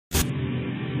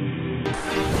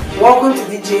Welcome to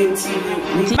DJN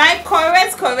TV. My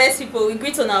correct people, we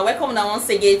greet on our welcome now once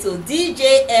again to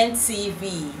DJN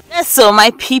TV. Yes, so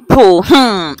my people,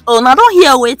 oh, now don't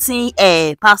hear waiting.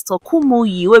 Pastor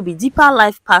Kumuyi will be Deeper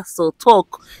Life Pastor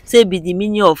talk. Say be the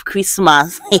meaning of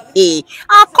Christmas.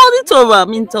 According to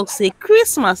Ramin talk, say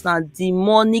Christmas na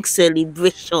demonic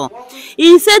celebration.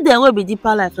 He said there will be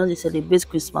Deeper Life not they celebrate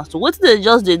Christmas. So what they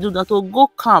do that to go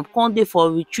camp, come day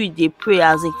for retreat, they pray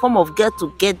as a form of get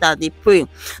together, they pray.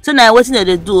 So now what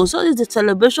they do? So it's the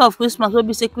celebration of Christmas. What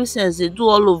we say Christians they do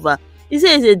all over. He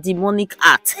says it's a demonic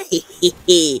act.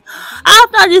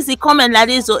 After this, he comment like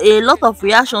this, so a lot of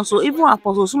reactions. So even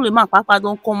Apostle Suleiman Papa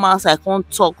don't come outside, can't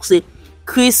talk, say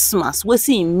Christmas. What's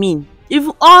it mean?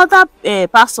 If other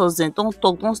pastors then don't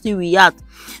talk, don't still react,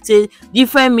 say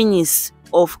different meanings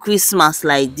of Christmas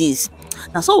like this.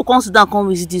 Now, so we consider come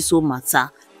visit this whole matter.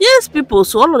 Yes, people,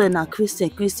 so all of them are Christian.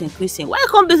 Why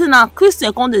come be saying now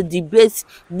Christian come they debate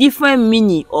different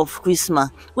meaning of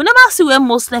Christmas? We never see where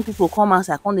Muslim people come and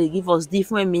say come they give us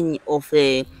different meaning of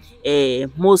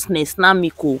Muslim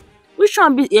Islamic. Which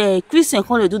one be Christian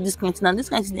come they do this kind of thing, and this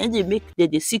kind of thing they make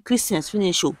they see Christians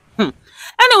finish.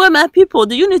 Anyway, my people,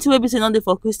 the unity will be saying on the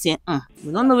for Christian.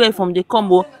 We don't know where from the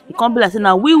combo. The combo like saying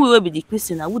now we will be the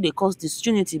Christian, and would they cause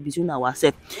disunity between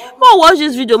ourselves. More watch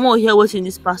this video, more here watching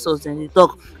these pastors and they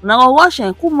talk. Now watch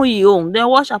and Kumuyi home, then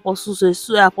watch Apostle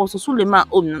Suleiman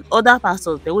home and other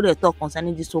pastors. They will talk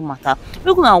concerning this whole matter.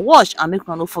 Make una watch and make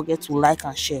una don't forget to like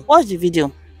and share. Watch the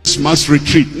video. Christmas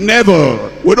retreat.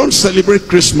 Never. We don't celebrate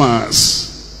Christmas.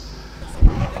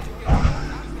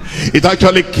 It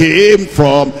actually came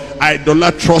from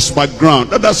idolatrous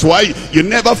background. That's why you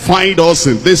never find us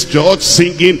in this church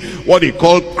singing what they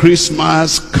call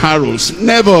Christmas carols.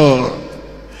 Never.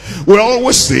 We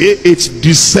always say it's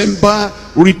December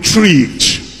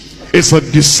retreat. It's a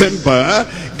December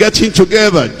getting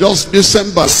together. Just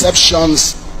December.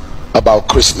 Misconceptions about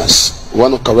Christmas. We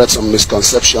want to correct some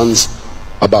misconceptions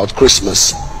about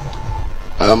Christmas.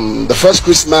 The first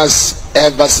Christmas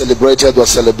ever celebrated was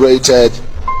celebrated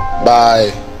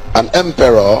by an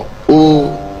emperor who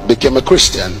became a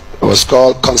Christian. It was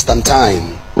called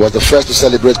Constantine. He was the first to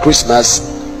celebrate Christmas,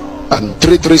 and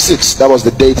 336, that was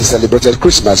the date he celebrated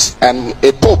Christmas. And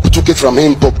a pope took it from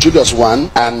him, Pope Julius I,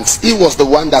 and he was the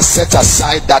one that set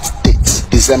aside that date,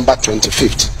 December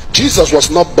 25th. Jesus was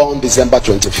not born December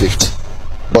 25th,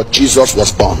 but Jesus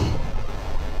was born.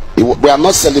 We are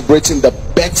not celebrating the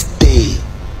birthday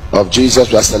of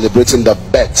Jesus, we are celebrating the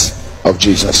birth of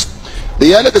Jesus.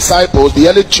 The early disciples, the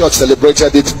early church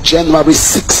celebrated it January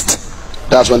 6th.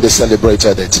 That's when they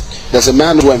celebrated it. There's a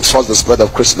man who enforced the spread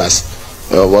of Christmas.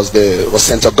 Was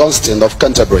St. Augustine of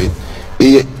Canterbury.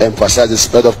 He emphasized the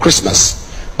spread of Christmas.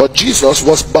 But Jesus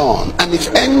was born. And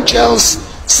if angels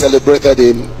celebrated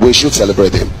him, we should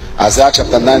celebrate him. Isaiah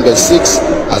chapter 9 verse 6.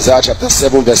 Isaiah chapter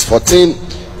 7 verse 14.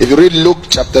 If you read Luke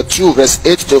chapter 2 verse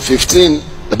 8 to 15.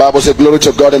 The Bible says, glory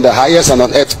to God in the highest, and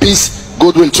on earth peace,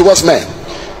 goodwill towards men.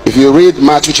 If you read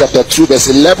Matthew chapter 2 verse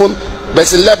 11,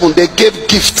 they gave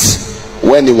gifts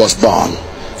when he was born.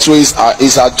 So it's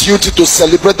our duty to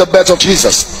celebrate the birth of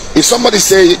Jesus. If somebody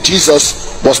say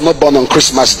Jesus was not born on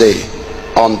Christmas Day,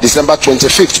 on December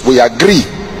 25th, we agree.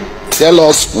 Tell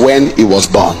us when he was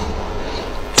born.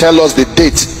 Tell us the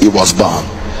date he was born.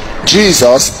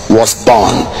 Jesus was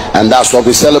born, and that's what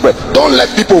we celebrate. Don't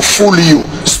let people fool you.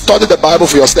 Study the Bible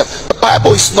for yourself. The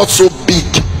Bible is not so big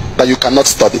that you cannot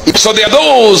study. So there are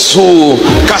those who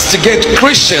castigate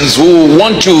Christians who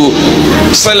want to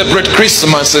celebrate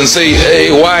Christmas and say,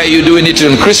 hey, why are you doing it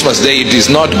on Christmas Day? It is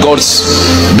not God's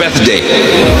birthday.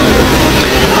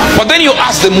 But then you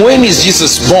ask them, when is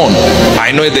Jesus born?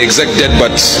 I know the exact date,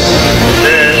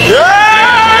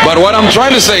 but what I'm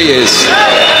trying to say is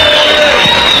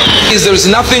there is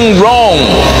nothing wrong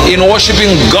in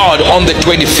worshiping God on the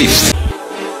 25th.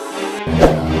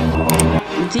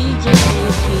 DJ